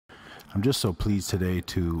I'm just so pleased today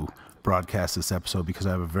to broadcast this episode because I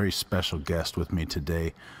have a very special guest with me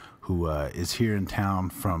today who is here in town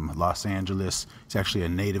from Los Angeles. He's actually a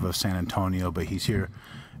native of San Antonio, but he's here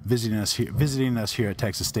visiting us here at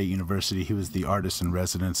Texas State University. He was the artist in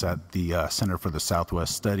residence at the Center for the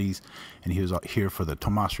Southwest Studies, and he was here for the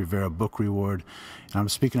Tomas Rivera Book Reward. And I'm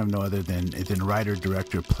speaking of no other than writer,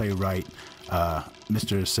 director, playwright,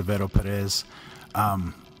 Mr. Severo Perez.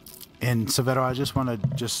 And Severo, I just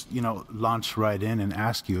want to launch right in and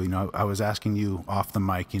ask you, I was asking you off the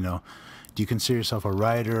mic, do you consider yourself a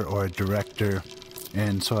writer or a director?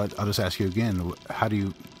 And so I'll just ask you again, how do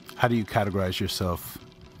you categorize yourself?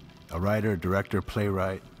 A writer, director,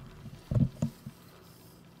 playwright?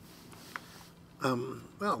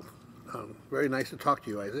 Very nice to talk to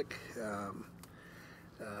you, Isaac.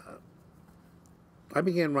 I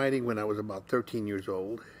began writing when I was about 13 years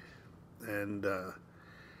old, and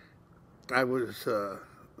I was,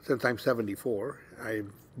 since I'm 74, I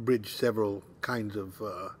bridged several kinds of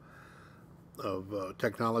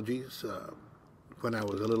technologies. When I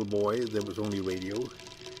was a little boy, there was only radio.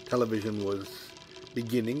 Television was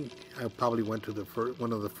beginning. I probably went to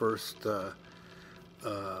one of the first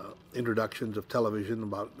introductions of television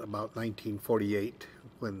about 1948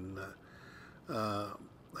 when I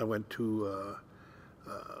went to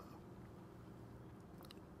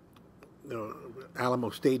Alamo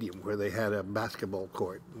Stadium, where they had a basketball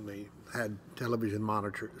court and they had television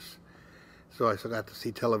monitors. So I got to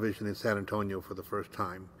see television in San Antonio for the first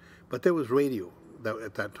time. But there was radio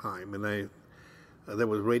at that time, and there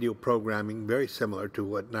was radio programming very similar to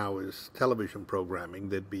what now is television programming.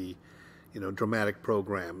 There'd be, dramatic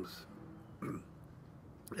programs.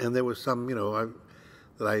 And there was some,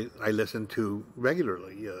 that I listened to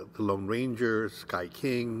regularly. The Lone Ranger, Sky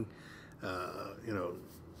King,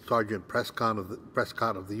 Sergeant Prescott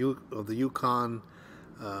of the Yukon,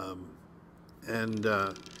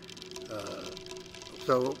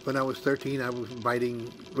 so when I was 13, I was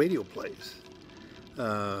writing radio plays.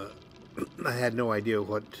 I had no idea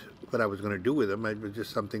what I was going to do with them. It was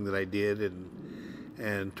just something that I did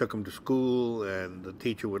and took them to school, and the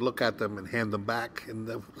teacher would look at them and hand them back, and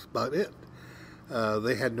that was about it.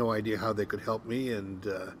 They had no idea how they could help me, and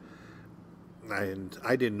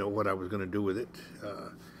I didn't know what I was going to do with it.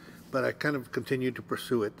 But I kind of continued to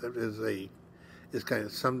pursue it. It's kind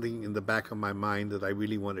of something in the back of my mind that I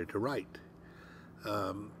really wanted to write.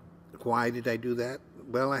 Why did I do that?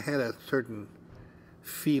 Well, I had a certain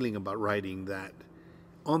feeling about writing that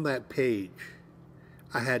on that page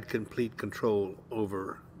I had complete control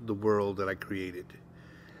over the world that I created.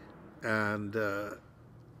 And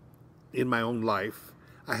in my own life,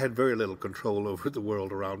 I had very little control over the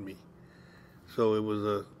world around me. So it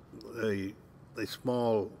was a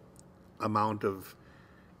small amount of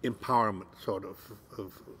empowerment, sort of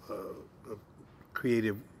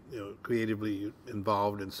creatively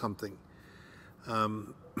involved in something.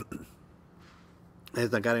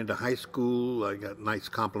 As I got into high school, I got nice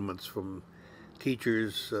compliments from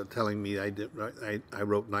teachers telling me I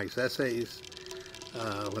wrote nice essays.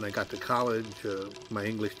 When I got to college, my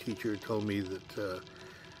English teacher told me that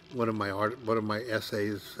one of my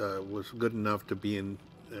essays was good enough to be in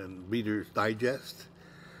Reader's Digest.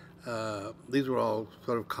 These were all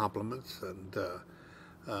sort of compliments, and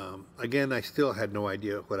again, I still had no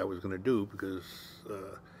idea what I was going to do because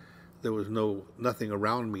there was nothing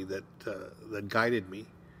around me that guided me.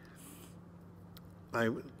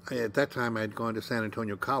 At that time, I had gone to San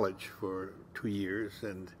Antonio College for 2 years,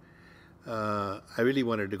 and I really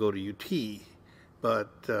wanted to go to UT,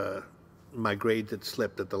 but my grades had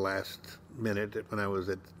slipped at the last minute when I was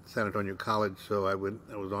at San Antonio College, so I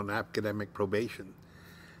was on academic probation.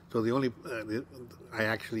 So I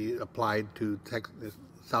actually applied to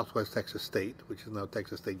Southwest Texas State, which is now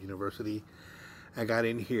Texas State University. I got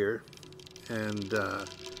in here, and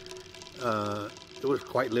it was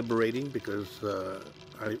quite liberating because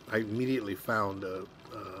I immediately found a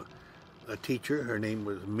teacher. Her name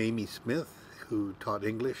was Mamie Smith, who taught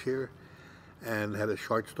English here and had a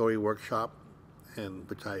short story workshop,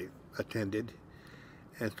 which I attended,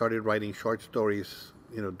 and started writing short stories,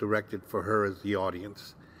 directed for her as the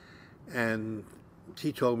audience. And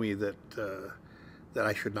she told me that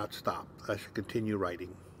I should not stop. I should continue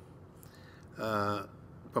writing.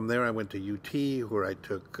 From there, I went to UT, where I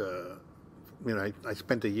took, I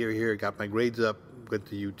spent a year here, got my grades up, went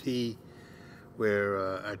to UT,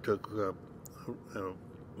 where I took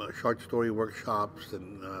short story workshops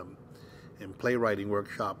and playwriting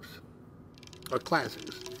workshops, or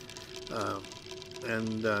classes.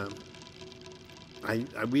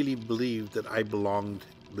 I really believed that I belonged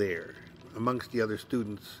there amongst the other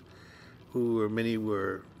students many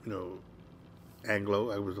were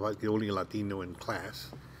Anglo. I was like the only Latino in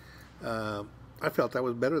class. I felt I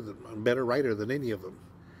was a better writer than any of them.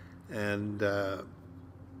 And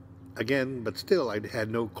again, but still, I had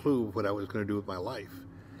no clue what I was going to do with my life.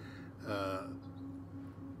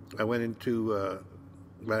 I went into,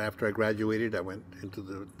 right after I graduated, I went into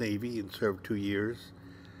the Navy and served 2 years.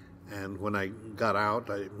 And when I got out,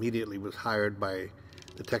 I immediately was hired by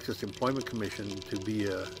the Texas Employment Commission to be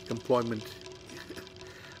an employment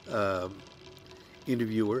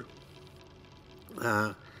interviewer,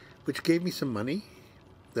 which gave me some money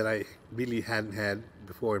that I really hadn't had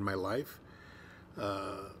before in my life.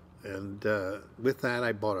 And with that,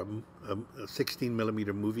 I bought a 16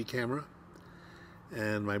 millimeter movie camera.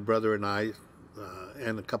 And my brother and I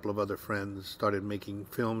and a couple of other friends started making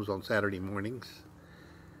films on Saturday mornings.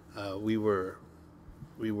 We were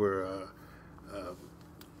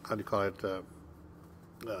how do you call it?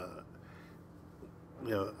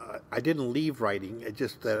 I didn't leave writing. It's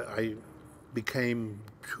just that I became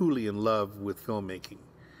truly in love with filmmaking,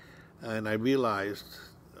 and I realized,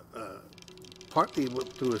 partly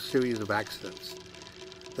through a series of accidents,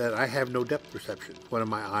 that I have no depth perception. One of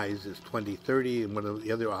my eyes is 20/30, and one of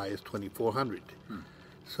the other eye is 2400.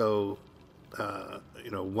 So,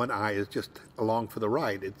 one eye is just along for the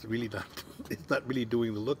ride. It's really not. It's not really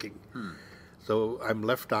doing the looking. So I'm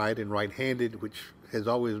left-eyed and right-handed, which has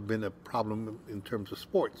always been a problem in terms of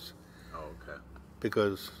sports. Oh, okay.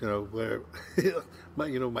 Because where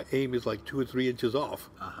my aim is like 2 or 3 inches off.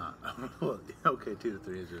 Well, okay, 2 to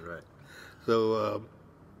 3 inches, right. So.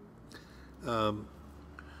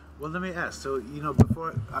 Well, let me ask. So,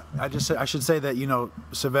 before I should say that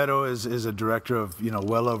Severo is a director of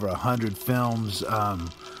well over 100 films. I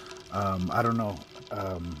don't know,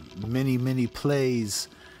 many plays.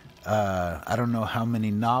 I don't know how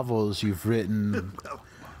many novels you've written. Well,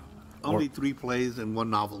 only 3 plays and 1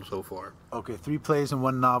 novel so far. Okay, 3 plays and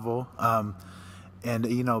 1 novel. And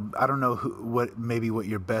I don't know what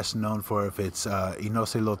you're best known for, if it's no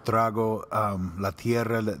se lo trago, la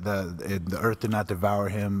tierra, the earth did not devour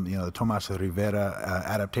him, the Tomas Rivera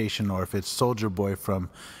adaptation, or if it's Soldier Boy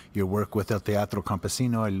from your work with El Teatro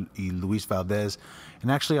Campesino y Luis Valdez.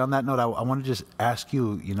 And actually, on that note, I want to just ask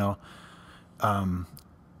you,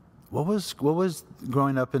 what was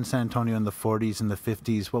growing up in San Antonio in the 40s and the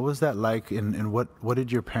 50s? What was that like, and what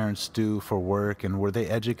did your parents do for work, and were they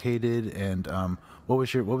educated, and what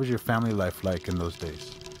was your family life like in those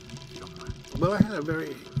days? Well, I had a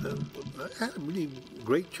really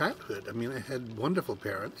great childhood. I mean, I had wonderful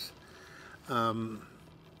parents.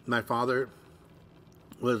 My father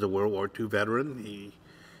was a World War II veteran.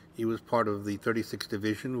 He was part of the 36th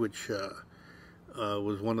Division, which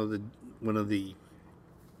was one of the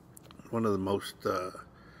most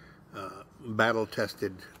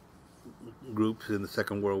battle-tested groups in the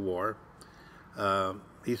Second World War.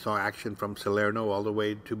 He saw action from Salerno all the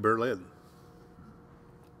way to Berlin.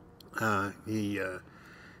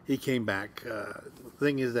 He came back. The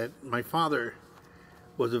thing is that my father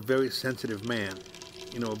was a very sensitive man,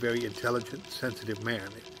 a very intelligent, sensitive man.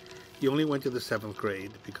 He only went to the 7th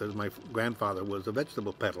grade because my grandfather was a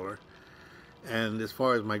vegetable peddler. And as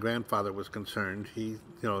far as my grandfather was concerned,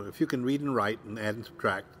 if you can read and write and add and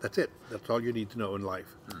subtract, that's it. That's all you need to know in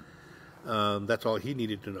life. That's all he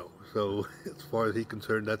needed to know. So as far as he's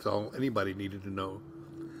concerned, that's all anybody needed to know.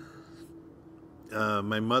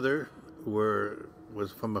 My mother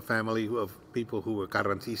was from a family of people who were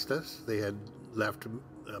Carrancistas. They had left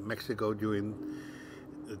Mexico during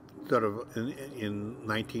in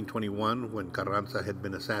 1921 when Carranza had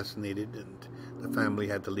been assassinated and the family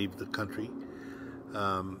had to leave the country.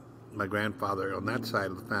 My grandfather on that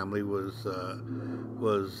side of the family was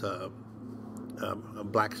a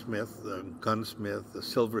blacksmith, a gunsmith, a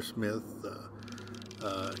silversmith.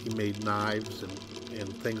 He made knives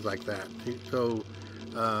and things like that. So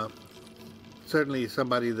certainly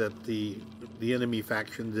somebody that the enemy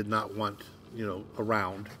faction did not want,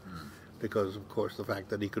 around, because of course the fact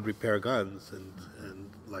that he could repair guns and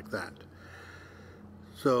like that.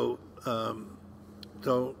 So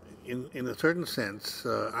in a certain sense,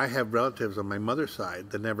 I have relatives on my mother's side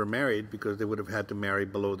that never married because they would have had to marry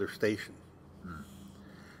below their station.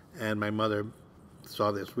 And my mother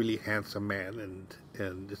saw this really handsome man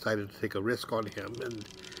and decided to take a risk on him, and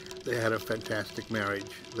they had a fantastic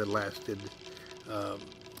marriage that lasted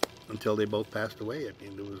until they both passed away. I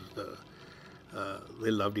mean, it was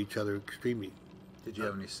they loved each other extremely. Did you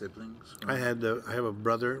have any siblings? I have a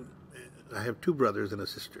brother. I have 2 brothers and a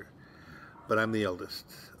sister, but I'm the eldest.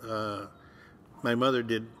 My mother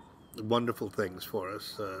did wonderful things for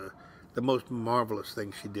us. The most marvelous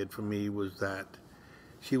thing she did for me was that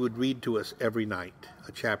she would read to us every night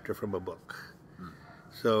a chapter from a book.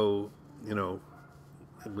 So, you know,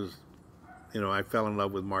 it was, you know, I fell in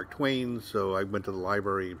love with Mark Twain, so I went to the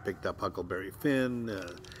library and picked up Huckleberry Finn,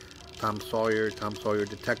 Tom Sawyer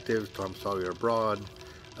Detectives, Tom Sawyer Abroad,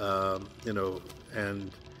 you know,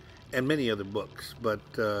 and many other books. But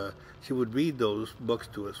she would read those books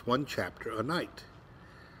to us, one chapter a night.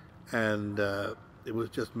 And it was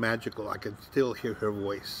just magical. I could still hear her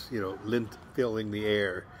voice, you know, filling the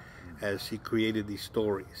air as she created these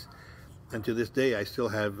stories. And to this day, I still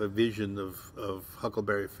have a vision of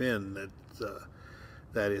Huckleberry Finn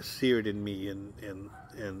that is seared in me, and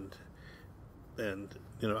you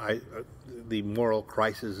know, the moral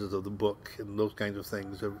crises of the book and those kinds of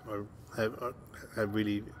things have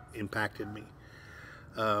really impacted me.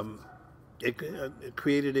 It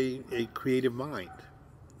created a creative mind,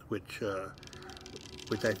 which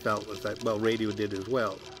I felt was that, well, radio did as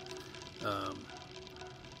well.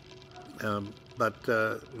 But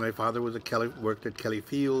my father worked at Kelly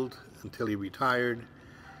Field until he retired.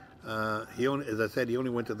 As I said, he only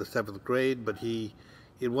went to the 7th grade, but he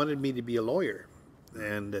wanted me to be a lawyer,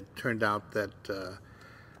 and it turned out that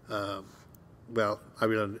well,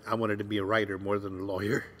 I wanted to be a writer more than a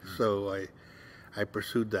lawyer, so I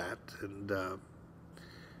pursued that. And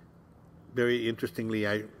very interestingly,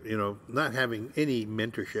 you know, not having any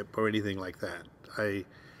mentorship or anything like that,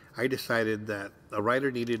 I decided that a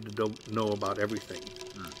writer needed to know about everything.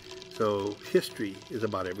 So history is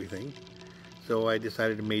about everything. So I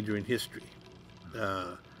decided to major in history.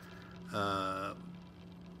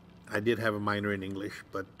 I did have a minor in English,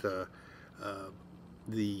 but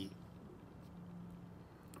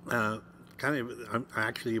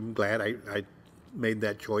I'm glad I made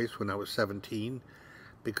that choice when I was 17,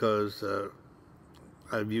 because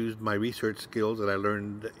I've used my research skills that I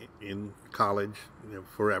learned in college, you know,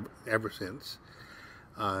 ever since.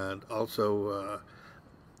 And also,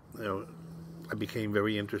 you know, I became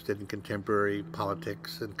very interested in contemporary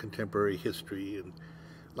politics and contemporary history and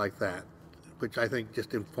like that, which I think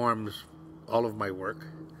just informs all of my work.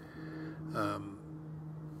 So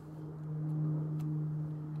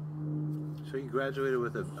you graduated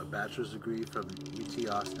with a bachelor's degree from UT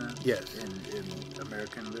Austin? Yes. In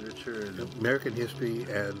American literature and American history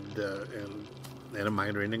and a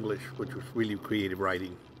minor in English, which was really creative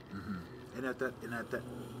writing. And at that,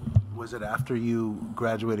 was it after you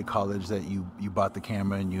graduated college that you bought the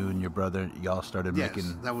camera, and you and your brother, y'all started making?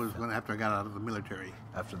 Yes, that was after I got out of the military.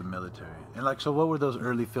 After the military. And like, so what were those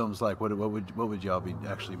early films like? What would y'all be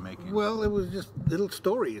actually making? Well, it was just little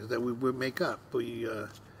stories that we would make up. We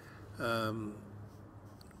what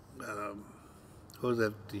was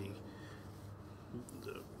that?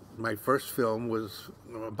 My first film was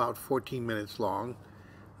about 14 minutes long.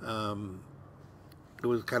 It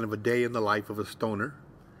was kind of a day in the life of a stoner.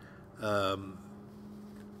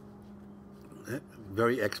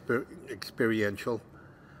 Very experiential.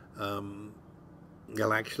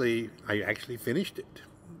 Well, I actually finished it,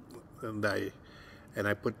 and I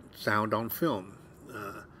put sound on film.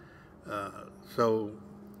 So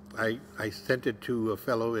I sent it to a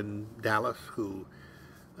fellow in Dallas who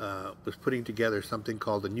was putting together something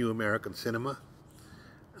called the New American Cinema,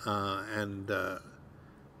 and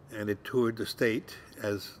it toured the state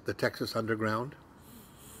as the Texas Underground.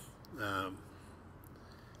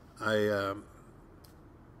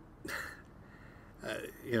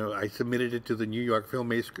 You know, I submitted it to the New York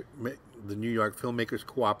Filmmakers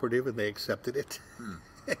Cooperative, and they accepted it.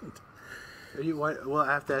 Well,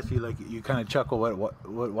 I have to ask you, like, you kind of chuckle.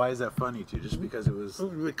 Why is that funny to you? Just because it was?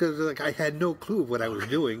 Because like I had no clue of what I was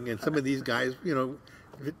doing, and some of these guys, you know,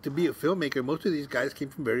 to be a filmmaker, most of these guys came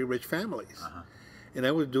from very rich families, and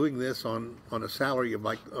I was doing this on a salary of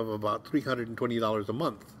about $320 a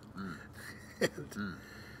month.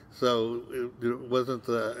 So it wasn't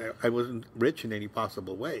I wasn't rich in any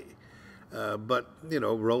possible way, but you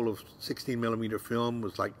know, a roll of 16mm film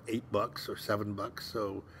was like $8 or $7.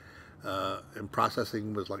 So and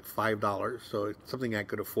processing was like $5, so it's something I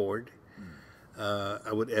could afford.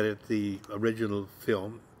 I would edit the original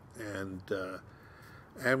film, and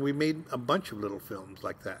we made a bunch of little films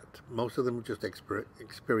like that. Most of them were just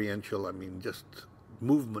experiential. I mean, just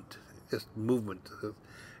movement,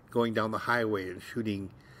 going down the highway and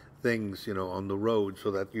shooting things, you know, on the road,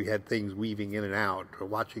 so that you had things weaving in and out, or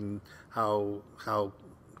watching how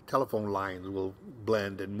telephone lines will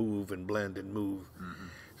blend and move and blend and move.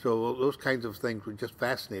 So those kinds of things were just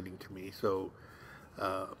fascinating to me. So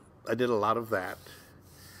I did a lot of that.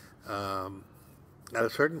 At a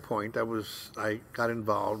certain point, I got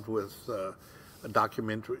involved with a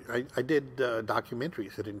documentary. I did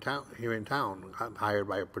documentaries here in town. I'm hired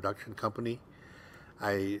by a production company.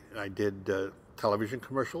 I did television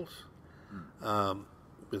commercials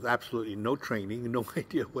with absolutely no training, no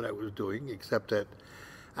idea what I was doing, except that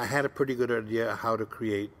I had a pretty good idea how to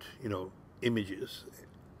create, images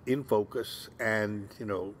in focus and,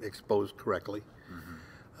 exposed correctly.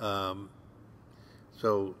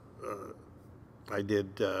 So I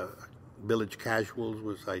did Village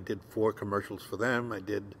Casuals. I did 4 commercials for them. I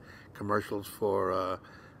did commercials for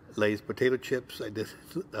Lay's potato chips. I did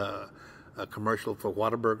a commercial for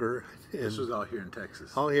Whataburger. This was all here in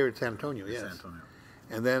Texas. All here in San Antonio, yes. San Antonio.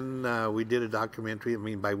 And then we did a documentary. I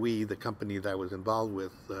mean, by we, the company that I was involved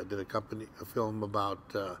with, did a film about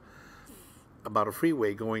a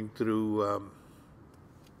freeway going through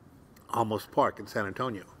Almost Park in San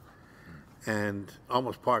Antonio. And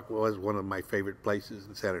Almost Park was one of my favorite places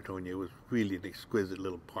in San Antonio. It was really an exquisite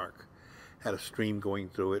little park. Had a stream going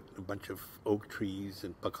through it, a bunch of oak trees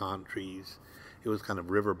and pecan trees. It was kind of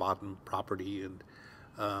river bottom property, and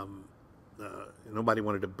nobody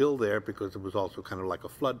wanted to build there because it was also kind of like a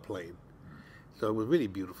floodplain. So it was really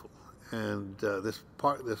beautiful. And this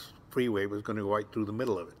freeway was going to go right through the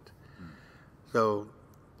middle of it. So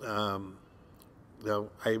I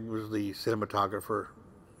was the cinematographer,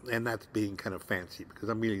 and that's being kind of fancy because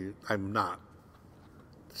I'm not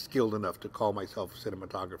skilled enough to call myself a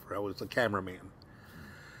cinematographer. I was the cameraman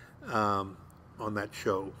on that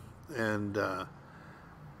show. And the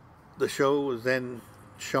show was then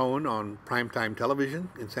shown on primetime television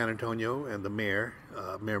in San Antonio, and the mayor,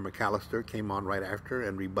 Mayor McAllister, came on right after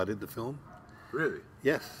and rebutted the film. Really?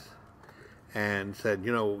 Yes. And said,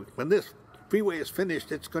 when this freeway is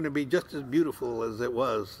finished, it's going to be just as beautiful as it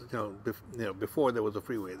was, before there was a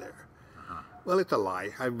freeway there. Well, it's a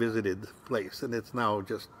lie. I visited the place, and it's now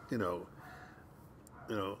just, an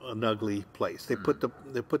ugly place. They put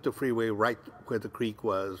the freeway right where the creek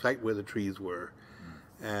was, right where the trees were,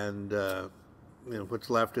 and what's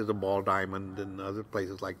left is a ball diamond and other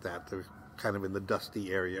places like that. They're kind of in the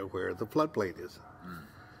dusty area where the floodplain is.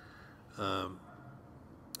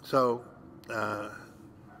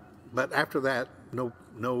 But after that,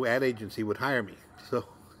 no ad agency would hire me. So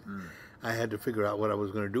I had to figure out what I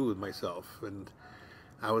was going to do with myself, and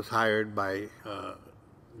I was hired by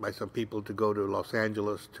some people to go to Los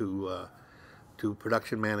Angeles to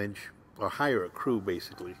production manage or hire a crew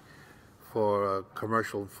basically for a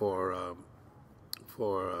commercial for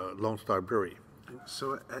Lone Star Brewery.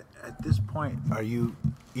 So at this point, are you,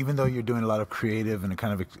 even though you're doing a lot of creative and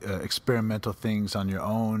kind of experimental things on your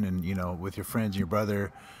own, and with your friends and your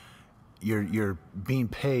brother, you're being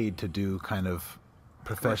paid to do kind of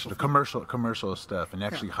professional commercial stuff, and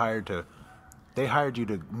actually they hired you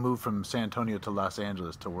to move from San Antonio to Los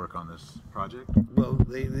Angeles to work on this project? Well,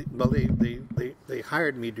 they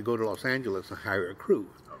hired me to go to Los Angeles and hire a crew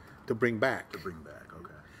to bring back. Okay.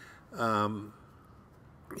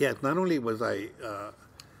 Yes, not only was I,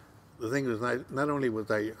 the thing was, not only was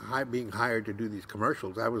I being hired to do these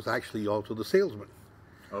commercials, I was actually also the salesman.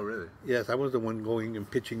 Oh, really? Yes, I was the one going and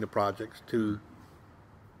pitching the projects to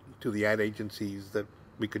the ad agencies that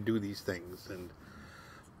we could do these things.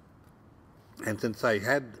 And since I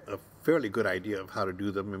had a fairly good idea of how to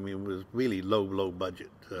do them, I mean, it was really low budget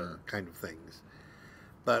kind of things.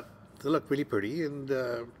 But they looked really pretty, and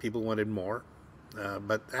people wanted more.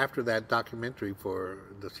 But after that documentary for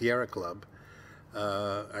the Sierra Club,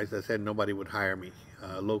 as I said, nobody would hire me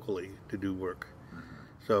locally to do work.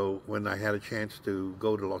 So when I had a chance to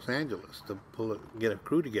go to Los Angeles to get a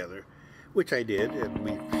crew together, which I did, and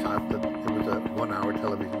we shot it was a 1-hour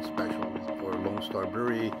television special for Lone Star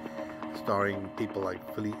Brewery, starring people like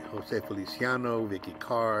Jose Feliciano, Vicky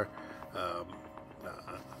Carr,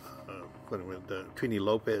 Trini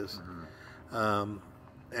Lopez,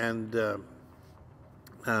 and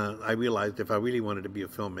I realized if I really wanted to be a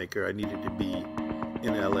filmmaker, I needed to be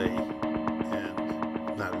in LA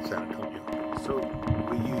and not in San Antonio. So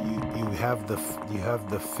you have the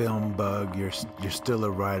film bug. You're still a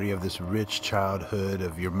writer. You have this rich childhood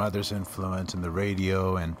of your mother's influence and the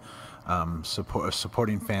radio and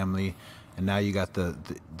supporting family, and now you got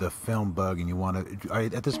the film bug, and you want to.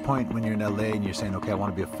 At this point, when you're in LA and you're saying, okay, I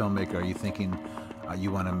want to be a filmmaker, are you thinking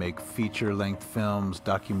you want to make feature-length films,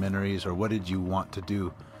 documentaries, or what did you want to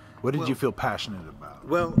do? What did you feel passionate about?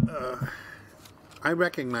 Well, I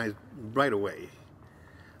recognized right away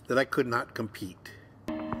that I could not compete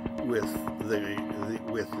with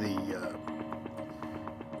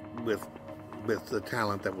the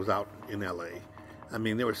talent that was out in LA. I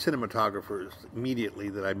mean, there were cinematographers immediately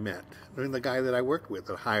that I met. I mean, the guy that I worked with,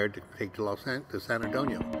 I hired to take to San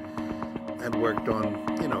Antonio, and worked on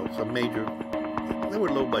some major. They were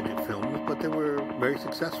low-budget films, but they were very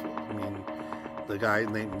successful. I mean, The guy's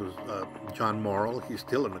name was John Morrill. He's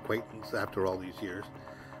still an acquaintance after all these years.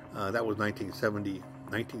 That was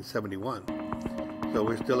 1971. So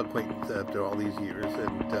we're still acquaintances after all these years,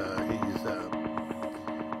 and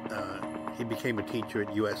he became a teacher at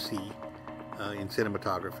USC in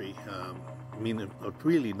cinematography. I mean, a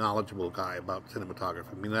really knowledgeable guy about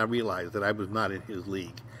cinematography. I mean, I realized that I was not in his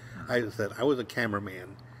league. I said I was a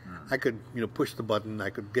cameraman. I could, push the button. I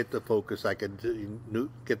could get the focus. I could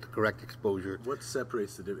get the correct exposure. What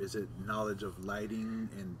separates the difference? Is it knowledge of lighting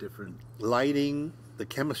and different lighting, the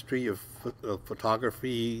chemistry of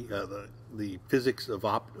photography, the physics of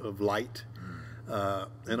light,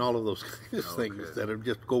 and all of those kinds of things that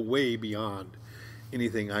just go way beyond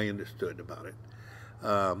anything I understood about it.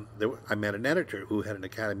 I met an editor who had an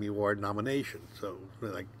Academy Award nomination, so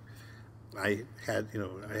I had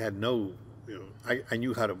no, I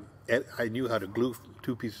knew how to glue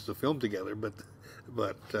two pieces of film together, but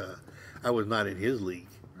I was not in his league.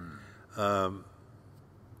 But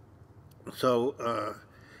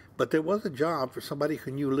there was a job for somebody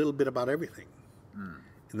who knew a little bit about everything,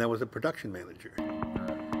 and that was a production manager.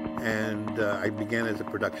 And I began as a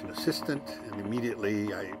production assistant, and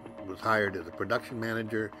immediately I was hired as a production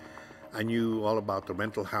manager. I knew all about the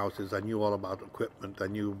rental houses. I knew all about equipment. I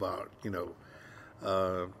knew about,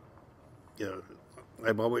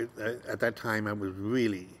 I've always, at that time, I was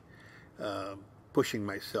really pushing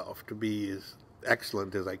myself to be as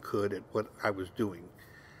excellent as I could at what I was doing.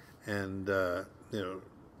 And,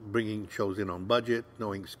 bringing shows in on budget,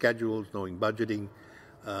 knowing schedules, knowing budgeting,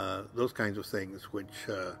 those kinds of things, which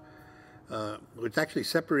actually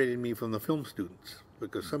separated me from the film students,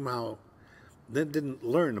 because somehow they didn't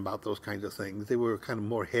learn about those kinds of things. They were kind of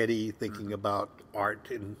more heady, thinking about art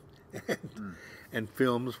and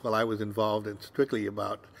films, while I was involved in strictly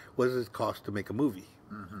about what does it cost to make a movie.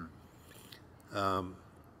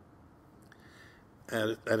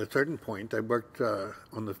 At a certain point, I worked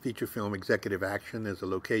on the feature film Executive Action as a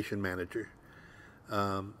location manager.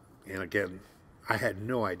 And again, I had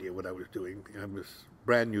no idea what I was doing. I was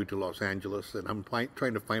brand new to Los Angeles, and I'm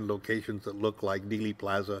trying to find locations that look like Dealey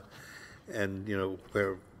Plaza and,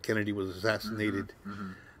 where Kennedy was assassinated.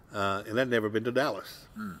 And I'd never been to Dallas.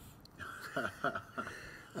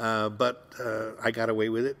 But I got away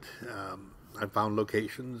with it. I found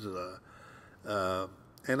locations,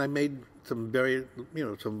 and I made some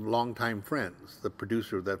some longtime friends. The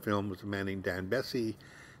producer of that film was a man named Dan Bessie.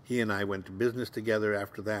 He and I went to business together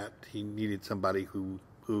after that. He needed somebody who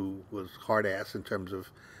was hard ass in terms of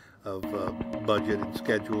budget and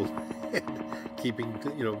schedule and keeping,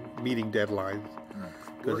 meeting deadlines,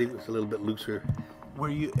 because he was a little bit looser. Were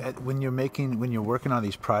you when you're working on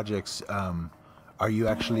these projects? Are you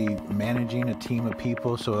actually managing a team of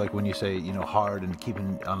people? So like when you say, hard and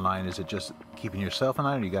keeping online, is it just keeping yourself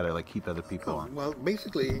online, or you got to keep other people on? Well,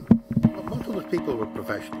 basically, most of those people were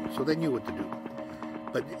professionals, so they knew what to do.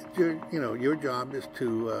 But your job is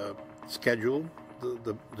to schedule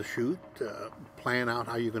the shoot, plan out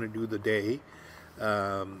how you're going to do the day,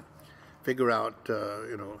 figure out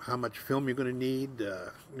how much film you're going to need,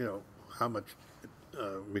 how much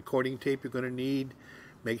recording tape you're going to need,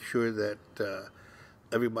 make sure that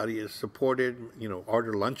everybody is supported,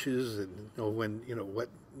 order lunches and know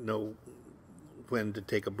when to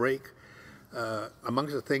take a break.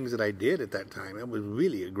 Amongst the things that I did at that time, I was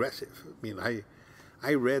really aggressive. I mean,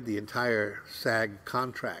 I read the entire SAG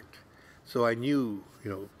contract, so I knew,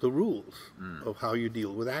 the rules of how you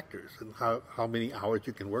deal with actors and how many hours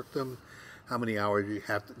you can work them, how many hours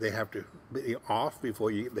they have to be off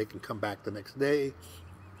before they can come back the next day.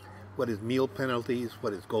 What is meal penalties?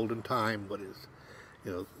 What is golden time? What is,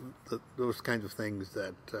 those kinds of things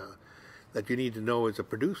that you need to know as a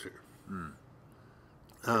producer. And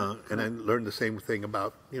I learned the same thing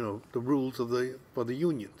about the rules for the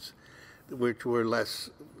unions, which were less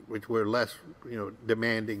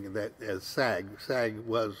demanding that as SAG. SAG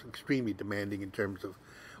was extremely demanding in terms of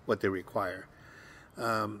what they require.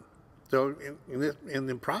 So in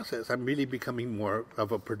the process, I'm really becoming more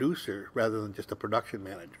of a producer rather than just a production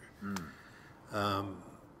manager.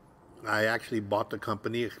 I actually bought the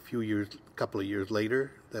company a couple of years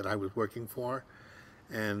later that I was working for,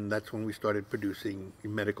 and that's when we started producing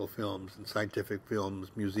medical films and scientific films,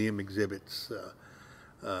 museum exhibits,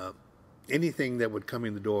 anything that would come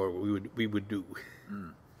in the door, we would do.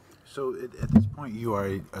 So at this point, you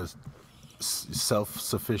are a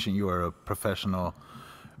self-sufficient. You are a professional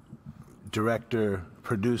director,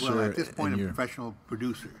 producer. Well, at this point, a professional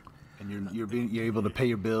producer. And you're able to pay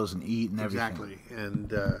your bills and eat and everything. Exactly,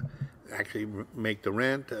 and actually make the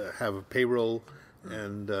rent, have a payroll,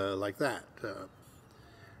 and like that.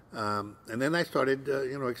 And then I started,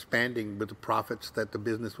 expanding with the profits that the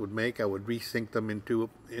business would make. I would resync them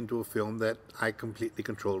into a film that I completely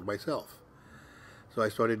controlled myself. So I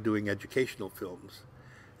started doing educational films.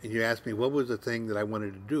 And you asked me what was the thing that I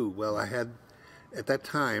wanted to do. Well, I had, at that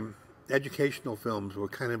time, educational films were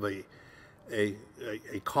kind of a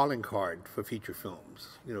calling card for feature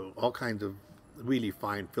films. All kinds of really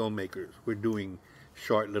fine filmmakers were doing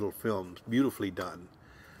short little films, beautifully done,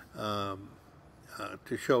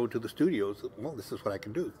 to show to the studios that, well, this is what I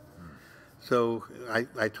can do. So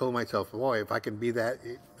I told myself, boy, if I can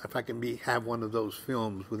have one of those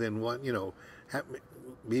films within one,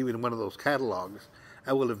 be in one of those catalogs,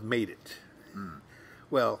 I will have made it.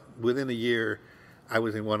 Well, within a year, I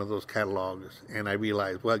was in one of those catalogs, and I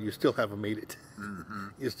realized, well, you still haven't made it.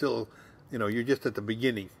 You're still, you're just at the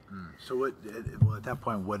beginning. So at that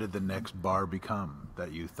point, what did the next bar become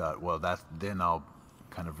that you thought, well, then I'll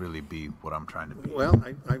kind of really be what I'm trying to be? Well,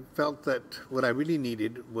 I felt that what I really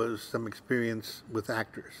needed was some experience with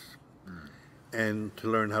actors and to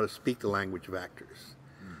learn how to speak the language of actors.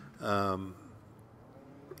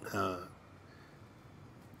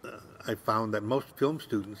 I found that most film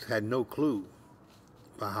students had no clue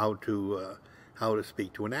how to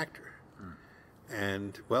speak to an actor.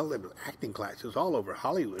 And, well, there were acting classes all over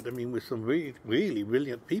Hollywood. I mean, with some really, really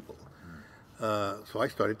brilliant people. So I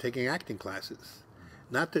started taking acting classes.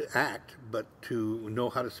 Not to act, but to know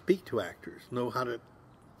how to speak to actors, know how to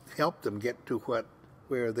help them get to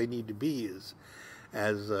where they need to be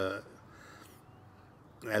as an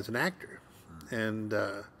actor. And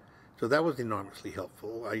so that was enormously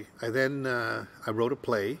helpful. I then wrote a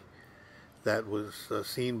play that was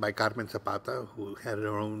seen by Carmen Zapata, who had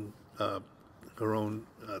her own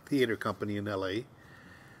theater company in L.A.,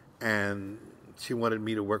 and she wanted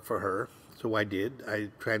me to work for her, so I did. I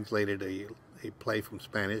translated a play from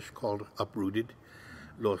Spanish called Uprooted,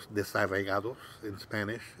 Los Desarraigados in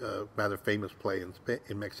Spanish, a rather famous play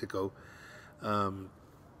in Mexico.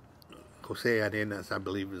 Jose Arenas, I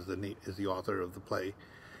believe, is the author of the play.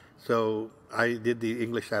 So I did the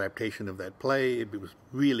English adaptation of that play. It was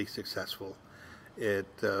really successful. It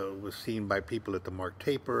was seen by people at the Mark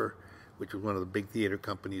Taper, which was one of the big theater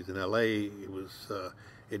companies in L.A.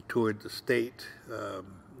 It toured the state,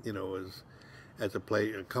 as a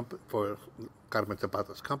play for Carmen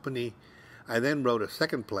Zapata's company. I then wrote a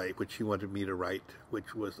second play, which she wanted me to write,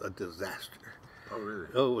 which was a disaster. Oh, really?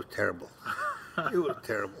 Oh, it was terrible. It was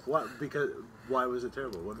terrible. Why was it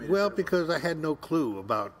terrible? What made Well, it terrible? because I had no clue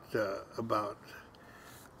about the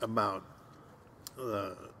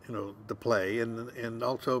play, and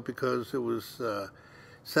also because it was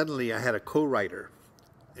suddenly I had a co-writer,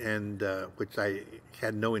 and which I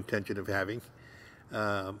had no intention of having,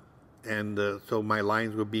 and so my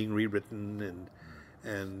lines were being rewritten,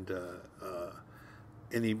 and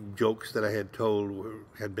any jokes that I had told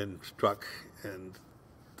had been struck, and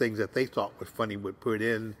things that they thought was funny were put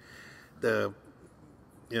in.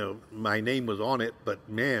 My name was on it, but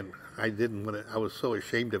man, I didn't want to. I was so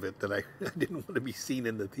ashamed of it that I didn't want to be seen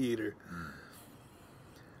in the theater.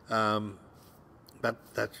 But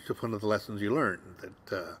that's just one of the lessons you learn,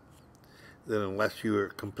 that unless you're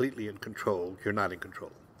completely in control, you're not in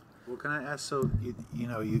control. Well, can I ask, so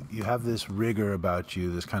you have this rigor about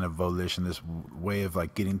you, this kind of volition, this way of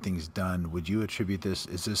like getting things done. Would you attribute this,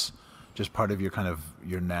 is this just part of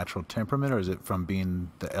your natural temperament, or is it from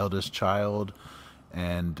being the eldest child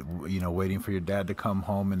and waiting for your dad to come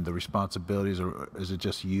home and the responsibilities, or is it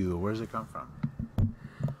just you? Where does it come from?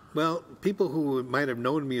 Well, people who might have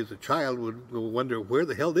known me as a child would wonder, where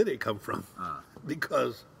the hell did it come from?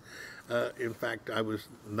 Because in fact, I was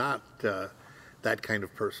not that kind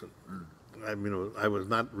of person. I was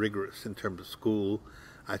not rigorous in terms of school.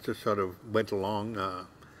 I just sort of went along.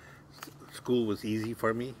 School was easy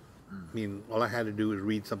for me. I mean, all I had to do was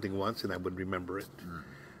read something once and I would remember it.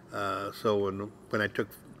 So when I took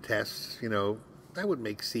tests, I would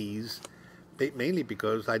make C's, mainly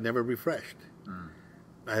because I never refreshed.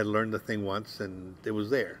 I had learned the thing once and it was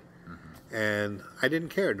there. And I didn't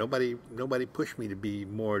care. Nobody pushed me to be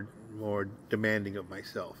more demanding of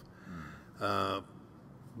myself.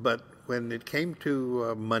 But when it came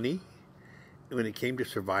to money, when it came to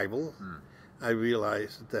survival, I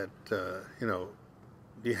realized that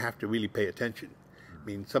you have to really pay attention. I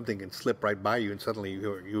mean, something can slip right by you, and suddenly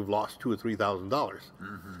you've lost $2,000 or $3,000,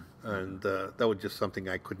 and that was just something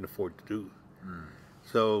I couldn't afford to do.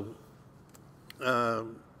 So,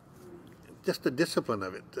 just the discipline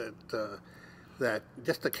of it, that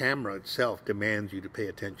just the camera itself demands you to pay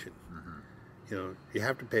attention. You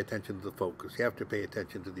have to pay attention to the focus. You have to pay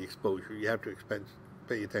attention to the exposure. You have to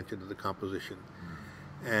pay attention to the composition.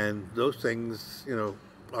 And those things,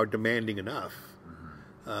 are demanding enough.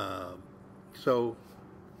 So,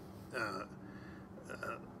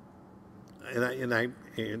 and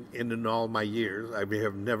in all my years, I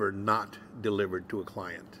have never not delivered to a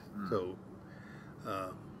client. So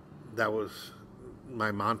that was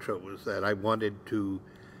my mantra, was that I wanted to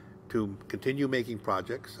continue making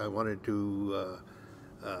projects. I wanted to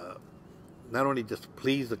not only just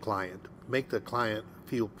please the client, make the client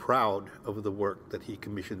feel proud of the work that he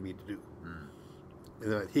commissioned me to do.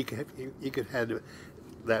 And that he could have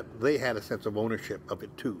that they had a sense of ownership of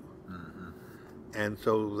it too. And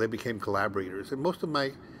so they became collaborators. And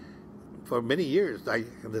for many years,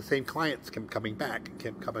 the same clients kept coming back.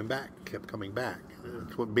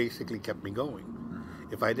 That's what basically kept me going.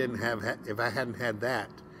 If I hadn't had that,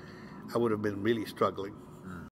 I would have been really struggling.